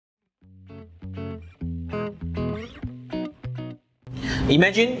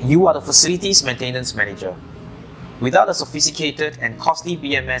Imagine you are the facilities maintenance manager. Without a sophisticated and costly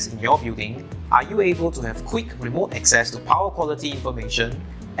BMS in your building, are you able to have quick remote access to power quality information,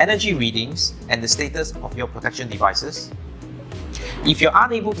 energy readings, and the status of your protection devices? If you're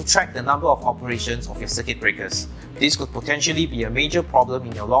unable to track the number of operations of your circuit breakers, this could potentially be a major problem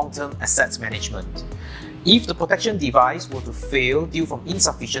in your long-term assets management. If the protection device were to fail due from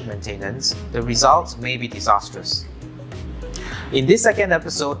insufficient maintenance, the results may be disastrous. In this second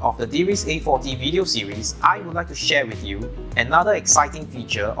episode of the DIRIS A40 video series, I would like to share with you another exciting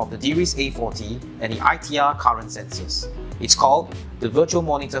feature of the DIRIS A40 and the ITR current sensors. It's called the virtual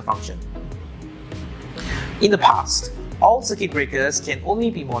monitor function. In the past, all circuit breakers can only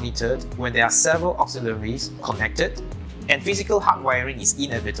be monitored when there are several auxiliaries connected and physical hardwiring is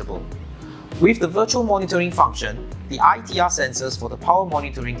inevitable. With the virtual monitoring function, the ITR sensors for the power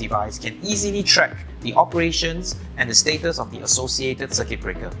monitoring device can easily track the operations and the status of the associated circuit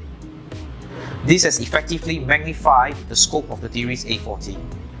breaker. This has effectively magnified the scope of the DIRIS A40.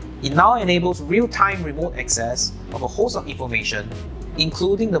 It now enables real-time remote access of a host of information,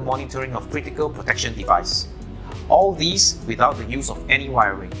 including the monitoring of critical protection device. All these without the use of any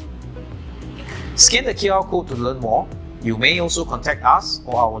wiring. Scan the QR code to learn more. You may also contact us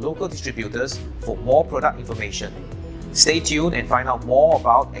or our local distributors for more product information. Stay tuned and find out more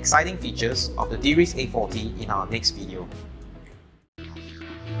about exciting features of the DIRIS A40 in our next video.